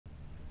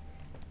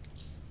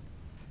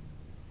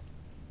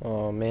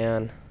Oh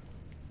man.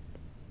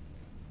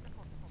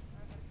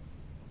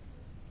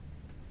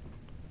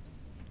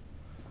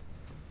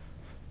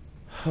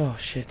 Oh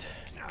shit.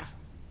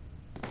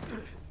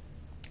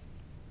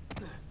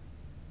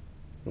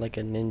 Like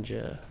a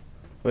ninja.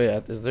 Wait,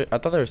 is there? I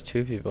thought there was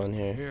two people in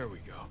here. Here we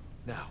go.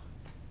 Now,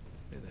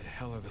 where the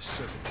hell are the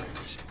circuit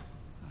breakers?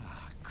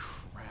 Ah,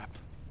 crap.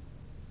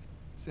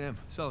 Sam,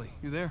 Sully,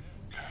 you there?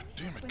 God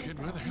damn it, kid.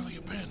 Where the hell have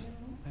you been?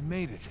 I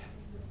made it.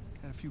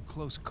 Had a few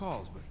close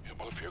calls, but... Yeah,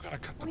 well, if you're gonna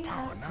cut the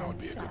power, now would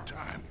be a good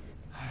time.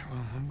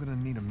 Well, I'm gonna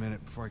need a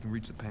minute before I can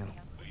reach the panel.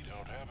 We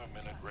don't have a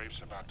minute.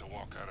 Rafe's about to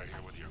walk out of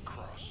here with your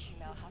cross.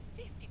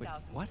 Wait,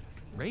 what?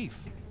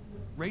 Rafe?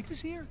 Rafe is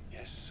here?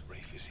 Yes,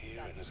 Rafe is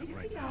here, and as of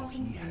right now,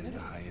 he has the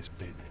highest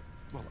bid.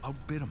 Well,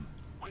 outbid him.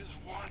 With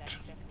what?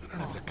 I don't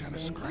have that kind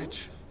of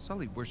scratch.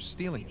 Sully, we're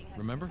stealing it,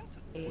 remember?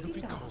 What if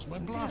he calls my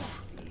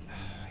bluff?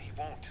 He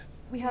won't.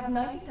 We have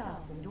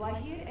 90,000. Do I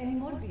hear any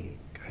more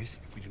bids? Guys,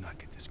 if we do not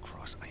get this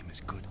cross, I am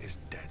as good as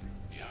dead.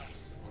 Yeah.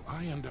 Well,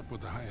 I end up with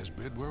the highest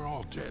bid. We're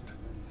all dead.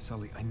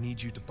 Sully, I need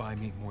you to buy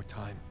me more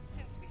time.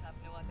 Since we have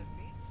no other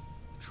bids.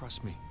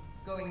 Trust me.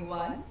 Going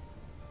once?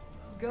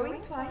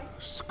 Going twice?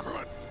 Screw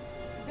it.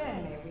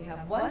 Then may we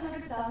have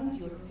 100,000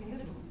 euros in the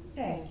room.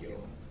 Thank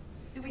you.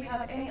 Do we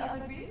have any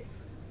other bids?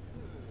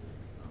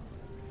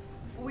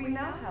 We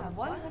now have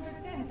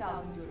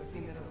 110,000 euros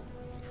in the room.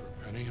 For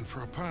a penny and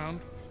for a pound.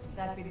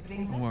 That bid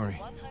brings us Don't worry. to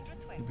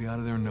 120. You'll be out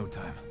of there in no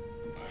time.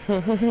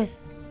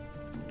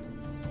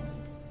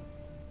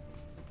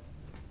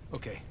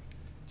 Okay.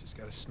 Just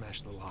gotta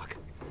smash the lock.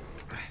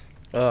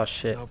 Oh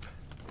shit. Nope.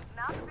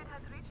 Now the bid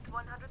has reached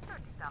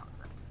 130,000.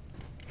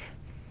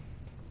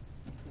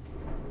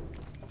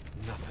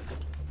 Nothing.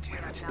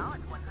 Damn it. Now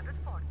at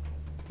 140.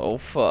 Oh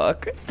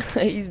fuck.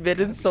 He's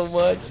bidding so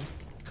much.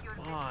 Your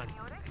Come on. bid,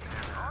 signore,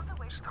 is all the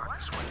way to Start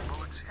to sweat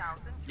bullets here.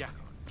 160,000. Yeah,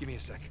 give me a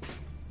sec.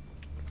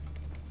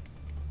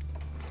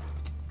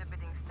 The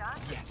bidding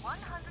starts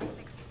Yes. at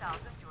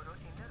 160,000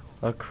 euros in the room.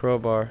 A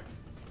crowbar.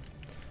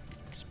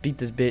 Let's beat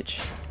this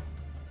bitch.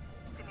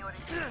 Signore,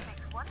 it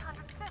takes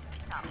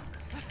 170,000.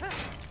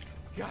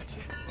 Gotcha.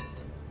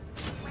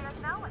 We are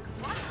now at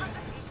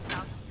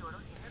 180,000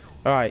 euros in the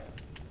room. Alright.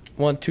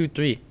 1, 2,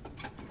 3.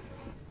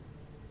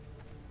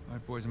 All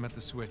right, boys, I'm at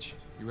the switch.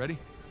 You ready?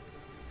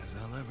 As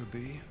I'll ever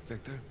be,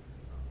 Victor.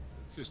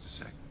 Just a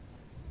sec.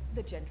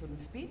 the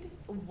gentleman's bid,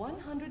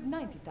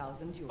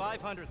 190,000 euros.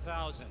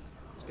 500,000.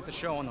 Let's get the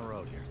show on the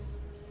road here.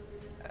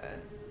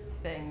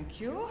 Thank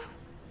you.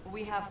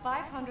 We have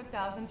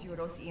 500,000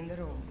 euros in the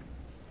room.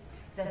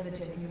 Does the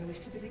gentleman wish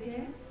to bid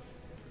again?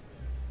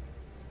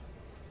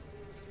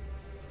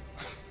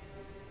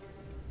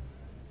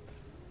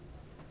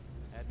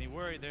 Had me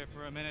worried there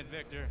for a minute,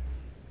 Victor.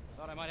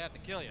 Thought I might have to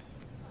kill you.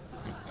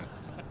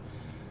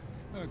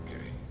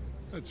 Okay,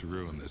 let's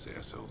ruin this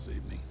asshole's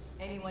evening.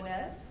 Anyone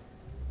else?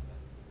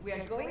 We are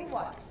going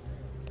once.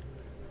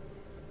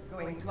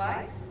 Going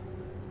twice?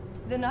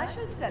 Then I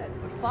shall sell it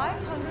for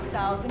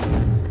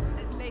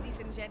 500,000. Ladies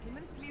and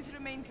gentlemen, please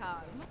remain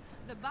calm.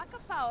 The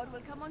backup power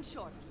will come on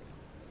shortly.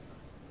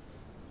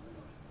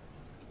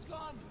 It's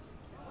gone.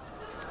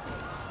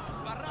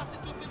 Sbarrate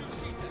tutte le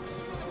uscite.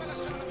 Nessuno deve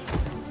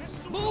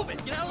lasciare. Move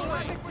it! Get out of the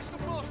way!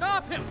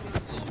 Stop him!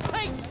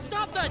 Hey!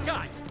 Stop that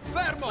guy!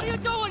 Fermo! What are you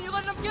doing? You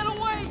letting him get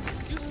away!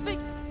 You speak...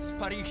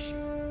 Sparisci.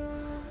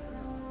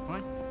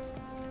 What?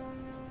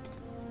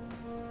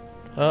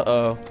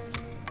 Uh-oh.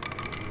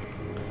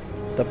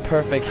 The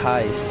perfect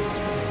heist.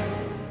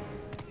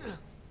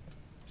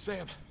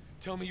 Sam,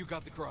 tell me you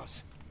got the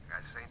cross.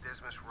 Got St.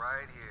 Dismas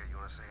right here. You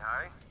want to say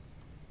hi?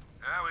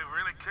 Yeah, we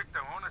really kicked the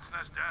hornet's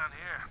nest down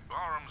here.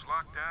 Ballroom's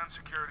locked down,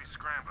 security's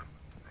scrambling.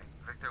 Hey,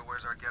 Victor,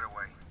 where's our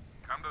getaway?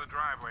 Come to the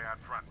driveway out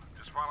front.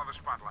 Just follow the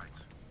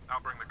spotlights.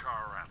 I'll bring the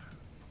car around.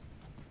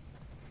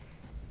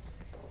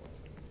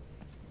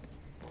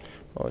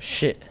 Oh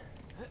shit.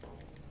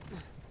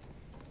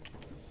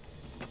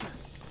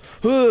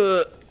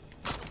 Huh.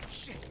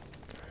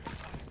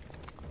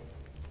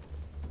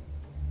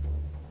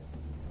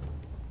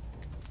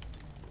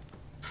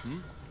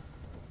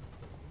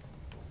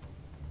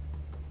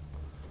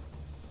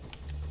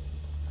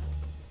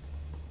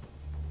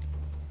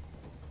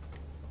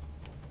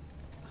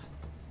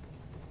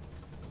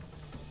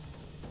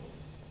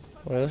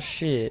 Well,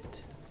 shit.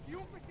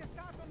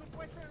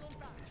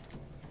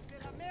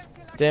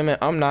 Damn it,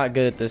 I'm not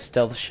good at this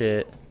stealth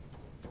shit.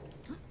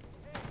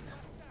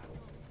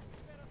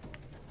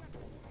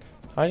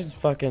 I just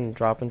fucking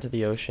drop into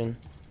the ocean.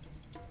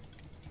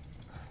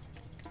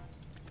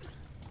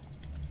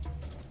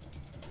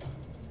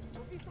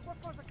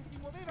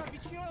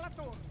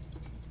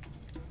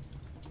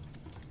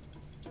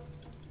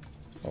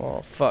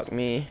 Oh, fuck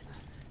me.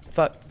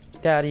 Fuck,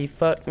 daddy,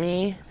 fuck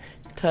me.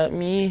 Tut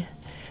me.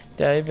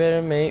 Daddy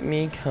better make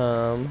me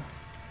come.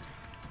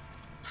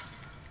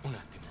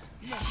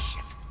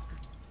 Shit.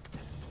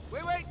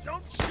 Wait,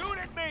 don't shoot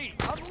at me!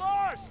 I'm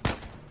lost!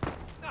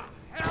 Ah,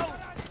 hell!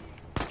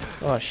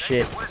 Oh,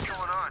 shit. What is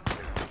going on?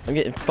 I'm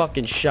getting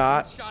fucking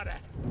shot. Shot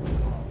at.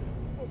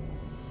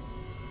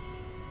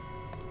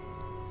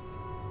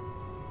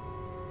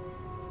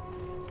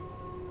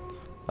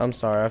 I'm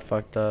sorry, I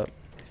fucked up.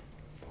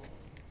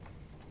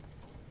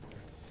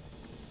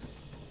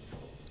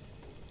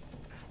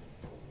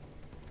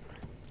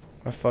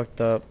 I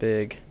fucked up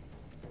big.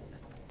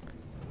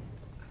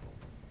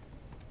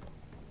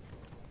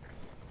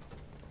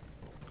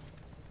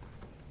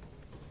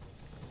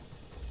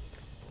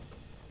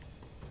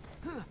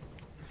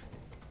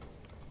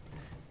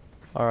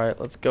 Alright,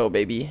 let's go,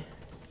 baby.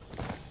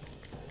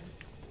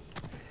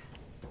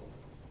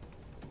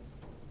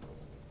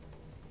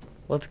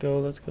 Let's go,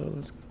 let's go,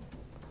 let's go.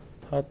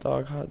 Hot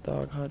dog, hot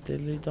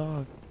diddly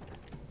dog.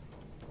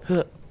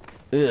 Huh.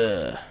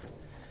 Ugh.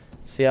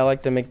 See, I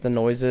like to make the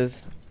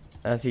noises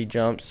as he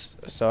jumps,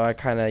 so I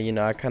kind of,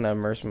 I kind of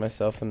immerse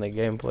myself in the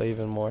gameplay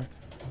even more.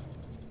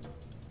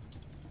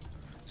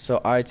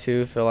 So I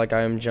too feel like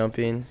I am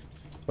jumping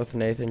with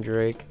Nathan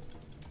Drake.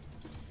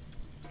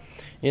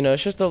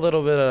 It's just a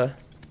little bit of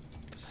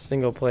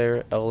single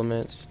player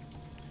elements.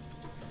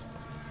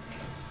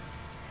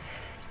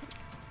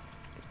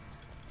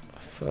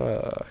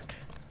 Fuck.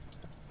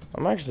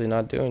 I'm actually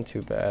not doing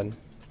too bad.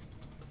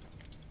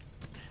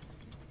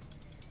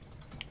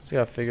 Just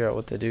gotta figure out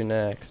what to do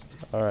next.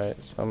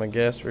 Alright, so I'm gonna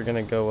guess we're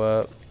gonna go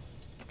up.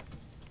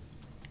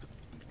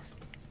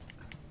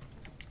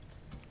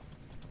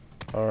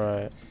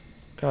 Alright.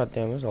 God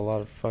damn, there's a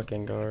lot of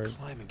fucking guards.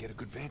 Climb and get a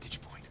good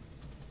vantage point.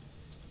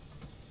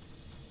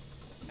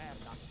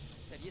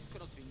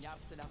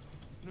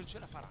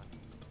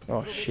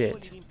 Oh shit.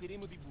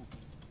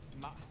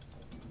 Ma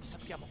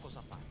sappiamo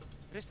cosa fare.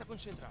 Resta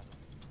concentrato.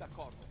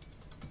 D'accordo.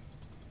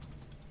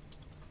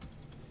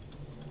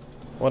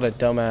 What a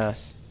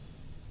dumbass.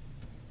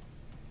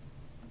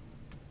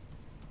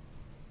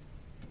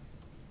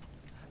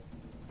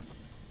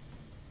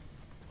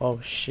 Oh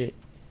shit.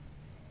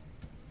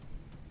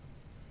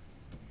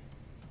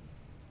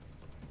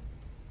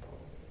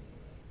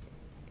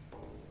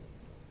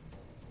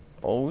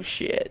 Oh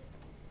shit.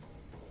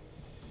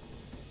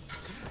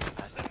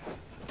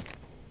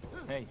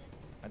 Hey,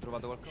 hai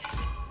trovato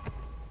qualcosa?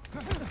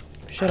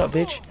 Shut up,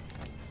 bitch.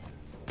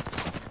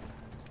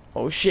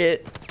 Oh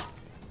shit.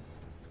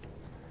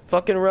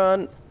 Fucking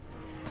run.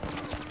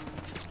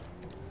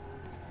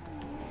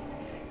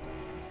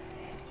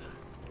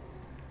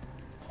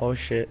 Oh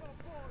shit.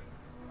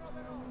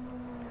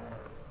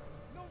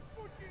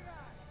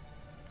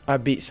 I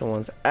beat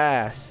someone's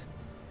ass.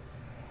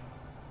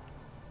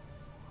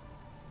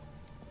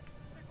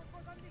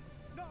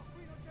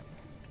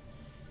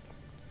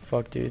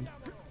 Fuck, dude.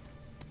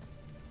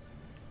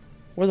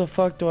 Where the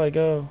fuck do I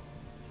go?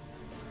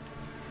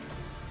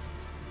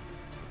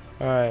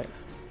 Alright.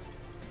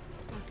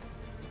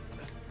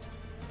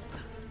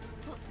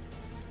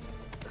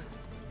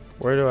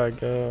 Where do I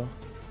go?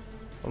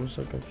 I'm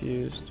so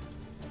confused.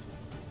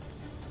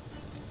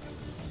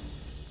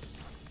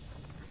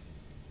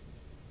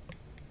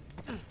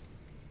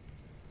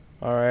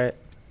 Alright.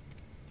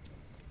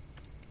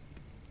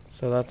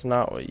 So that's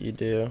not what you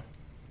do.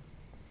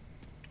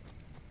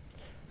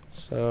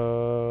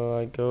 So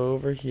I go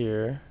over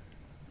here.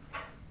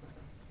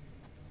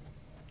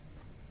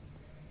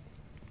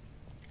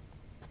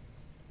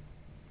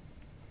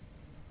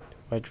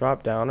 Do I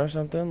drop down or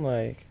something?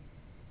 Like,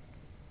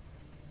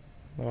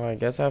 well, I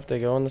guess I have to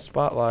go in the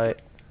spotlight.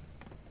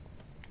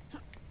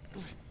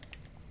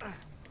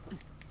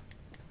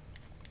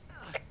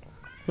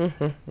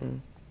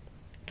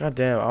 God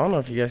damn, I don't know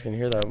if you guys can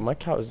hear that. My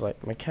cat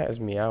is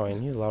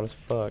meowing. He's loud as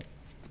fuck.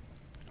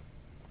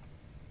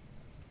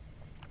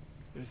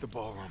 There's the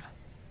ballroom.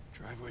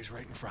 Driveway's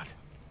right in front.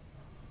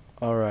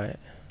 Alright.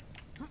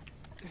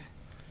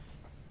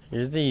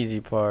 Here's the easy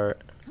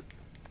part.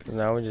 'Cause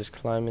now we just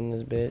climb in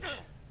this bitch.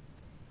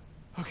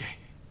 Okay.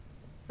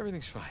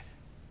 Everything's fine.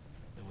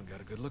 No one got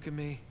a good look at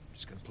me.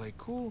 Just gonna play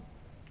cool.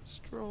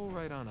 Stroll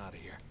right on out of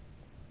here.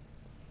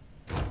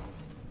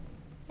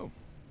 Oh.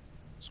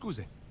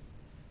 Scusi.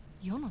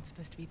 You're not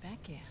supposed to be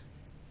back here.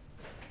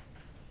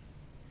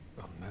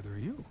 Well, neither are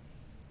you.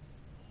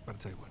 But I'll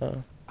tell you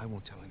what. I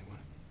won't tell anyone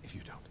if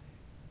you don't.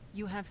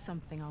 You have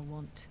something I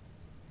want,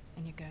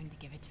 and you're going to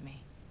give it to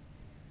me.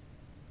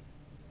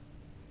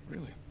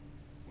 Really?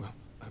 Well,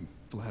 I'm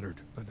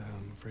flattered, but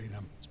I'm afraid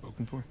I'm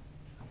spoken for.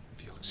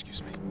 If you'll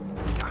excuse me.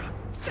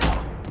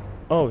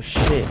 Oh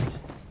shit.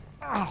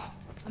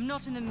 I'm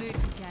not in the mood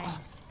for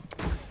games.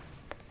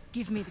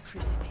 Give me the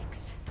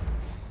crucifix.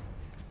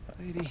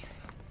 Lady,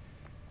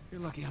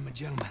 you're lucky I'm a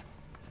gentleman.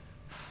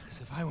 Because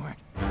if I weren't,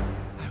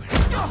 I would...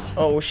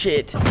 Oh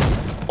shit.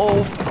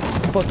 Oh,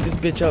 fuck this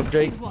bitch up,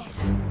 Drake.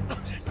 What?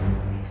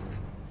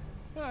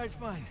 Alright,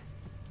 fine.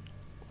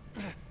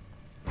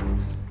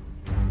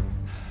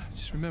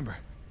 Just remember,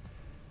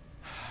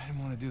 I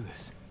didn't want to do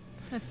this.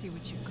 Let's see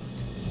what you've got.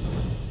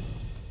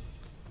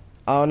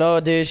 I don't know,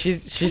 dude.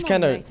 She's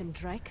kind of... Nathan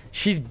Drake.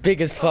 She's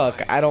big as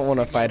fuck. I don't want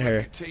to fight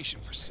her. She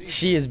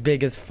She is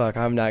big as fuck.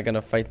 I'm not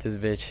gonna fight this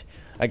bitch.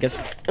 I guess...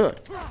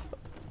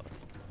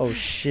 Oh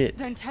shit.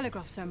 Don't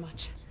telegraph so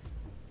much.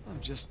 I'm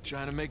just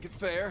trying to make it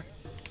fair.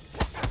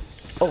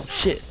 Oh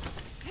shit.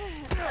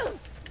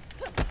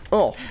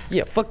 Oh,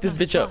 yeah, fuck this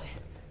bitch up.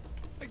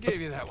 I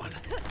gave you that one.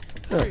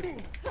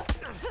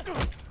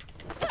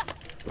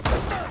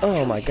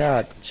 Oh my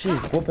god, she's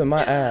whooping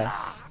my ass.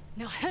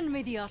 Now hand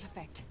me the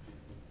artifact.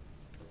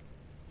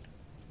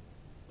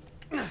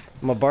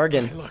 I'm a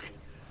bargain. Hey, look,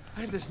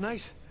 I have this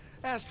nice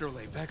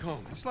astrolabe back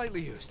home. It's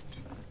slightly used.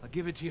 I'll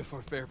give it to you for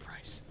a fair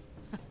price.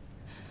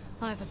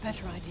 I have a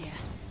better idea.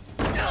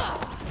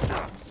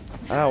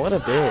 Ah, what a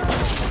bitch.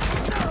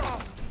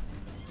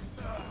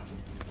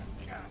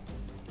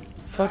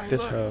 Fuck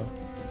this look. hoe.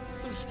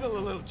 I'm still a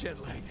little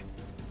jet-lagged.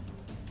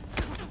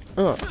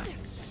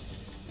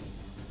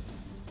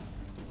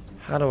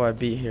 How do I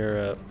beat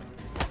her up?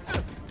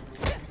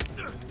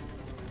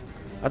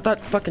 I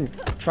thought fucking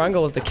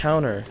triangle was the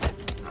counter.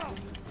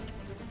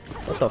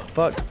 What the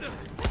fuck?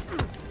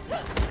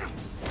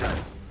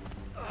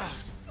 Oh,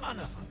 son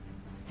of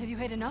a... Have you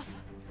had enough?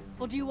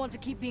 Or do you want to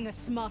keep being a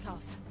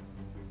smartass?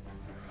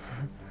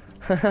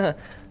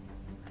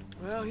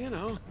 Well, you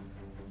know,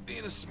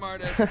 being a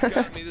smartass has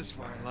gotten me this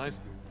far in life.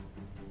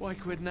 Why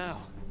quit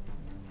now?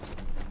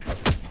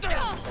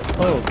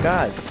 Oh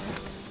god.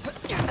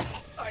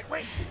 Alright,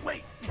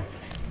 wait.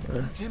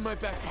 It's in my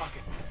back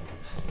pocket.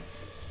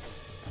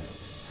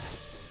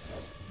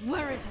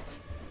 Where is it?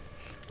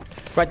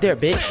 Right there,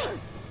 bitch.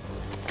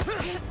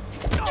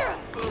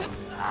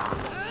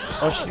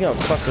 Oh, she's gonna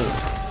fucking...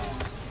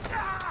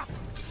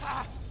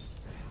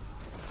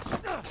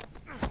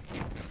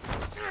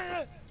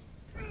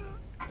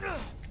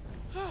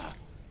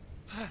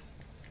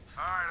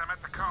 Alright, I'm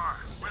at the car.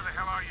 Where the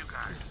hell are you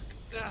guys?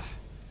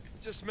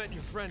 Just met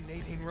your friend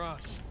Nadine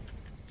Ross.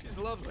 She's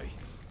lovely.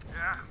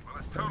 Yeah? Well,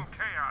 it's total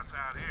chaos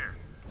out here.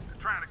 They're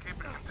trying to keep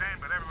it contained,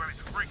 but everybody's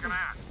freaking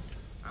out.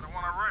 I don't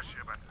want to rush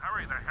you, but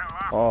hurry the hell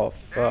up. Oh,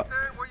 fuck.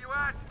 Nathan, where you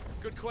at?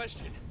 Good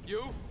question.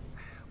 You?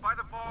 By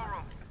the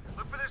ballroom.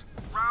 Look for this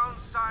round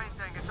sign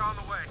thing. It's on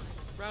the way.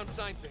 Round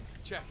sign thing.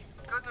 Check.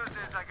 Good news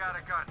is I got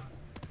a gun.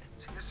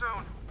 See you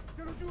soon.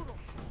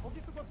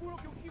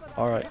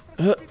 Alright.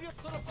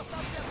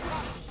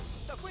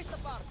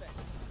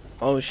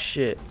 Oh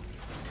shit.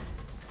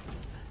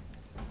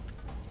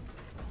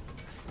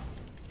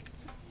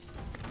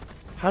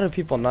 How do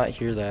people not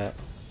hear that?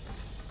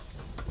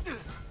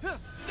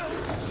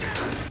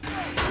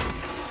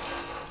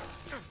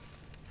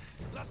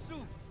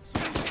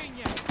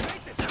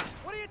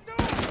 What are you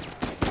doing?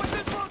 What's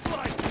it look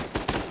like?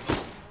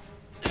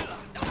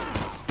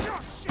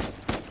 Oh, shit.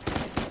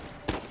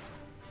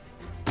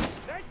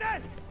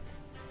 Nathan!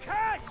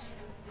 Catch!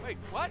 Wait,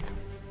 what?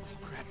 Oh,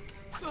 crap.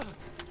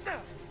 Hey,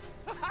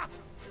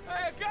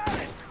 I got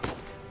it!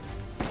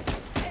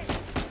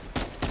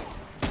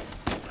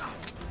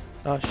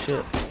 Oh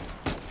shit.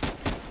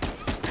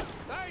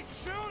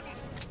 Nice shooting!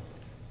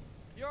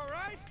 You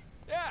alright?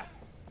 Yeah,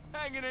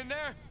 hanging in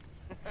there.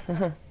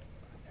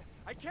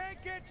 I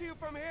can't get to you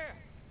from here.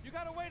 You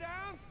got a way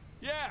down?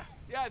 Yeah,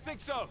 I think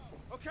so.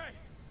 Okay.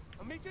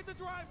 I'll meet you at the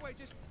driveway.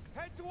 Just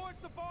head towards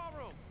the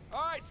ballroom.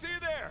 All right, see you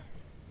there.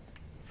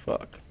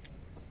 Fuck.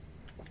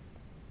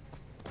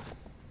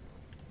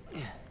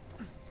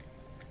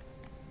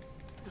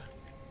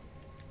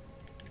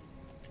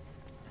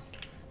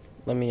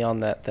 Let me on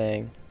that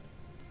thing.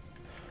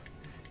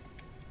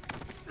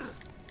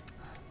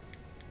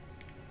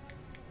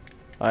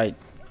 I'm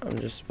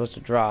just supposed to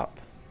drop.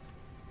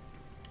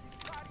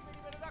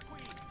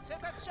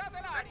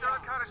 Victor,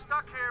 I'm kind of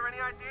stuck here.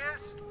 Any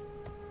ideas?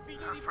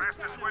 The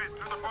fastest way is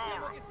through the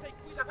ballroom.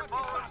 You said the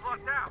ballroom's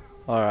locked out.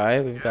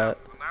 Alright, we've got...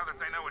 Well, now that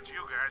they know it's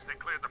you guys, they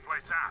cleared the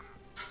place out.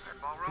 That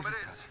ballroom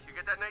it is. You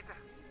get that, Nathan?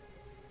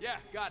 Yeah,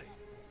 got it.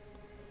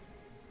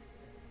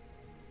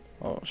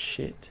 Oh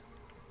shit.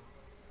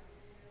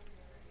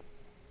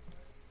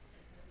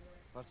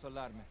 Falso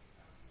allarme.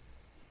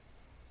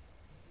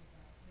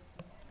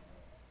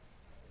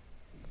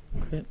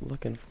 Quit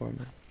looking for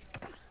me.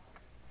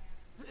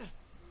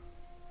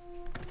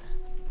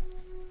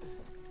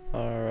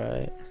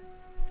 Alright.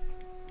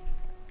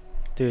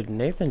 Dude,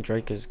 Nathan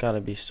Drake has gotta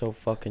be so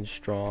fucking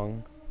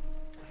strong.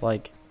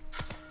 Like...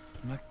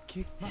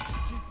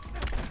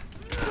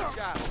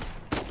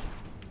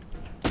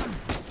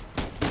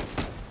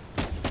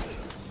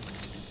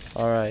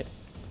 Alright.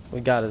 We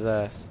got his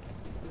ass.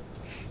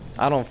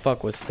 I don't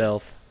fuck with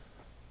stealth.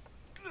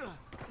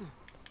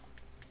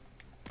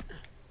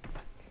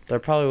 There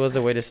probably was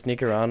a way to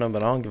sneak around him,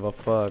 but I don't give a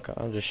fuck.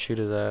 I'll just shoot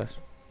his ass.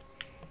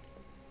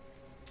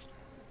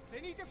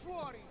 Venite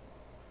fuori.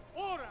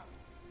 Ora.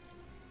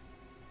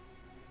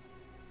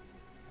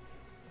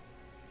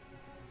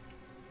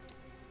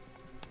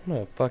 I'm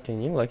gonna fucking...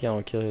 You lucky I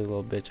don't kill his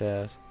little bitch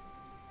ass.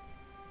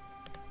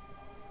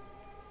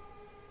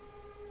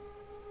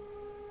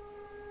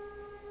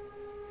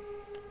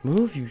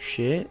 Move, you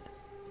shit.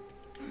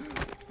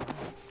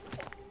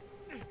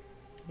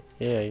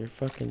 Yeah, you're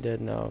fucking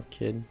dead now,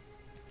 kid.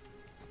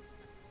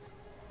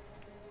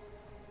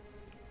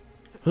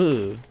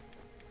 Huh.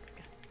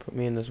 Put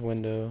me in this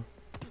window.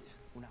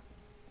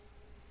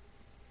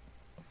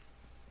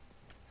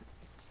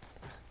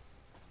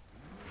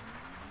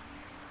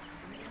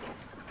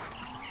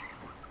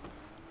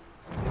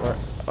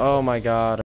 Oh my god.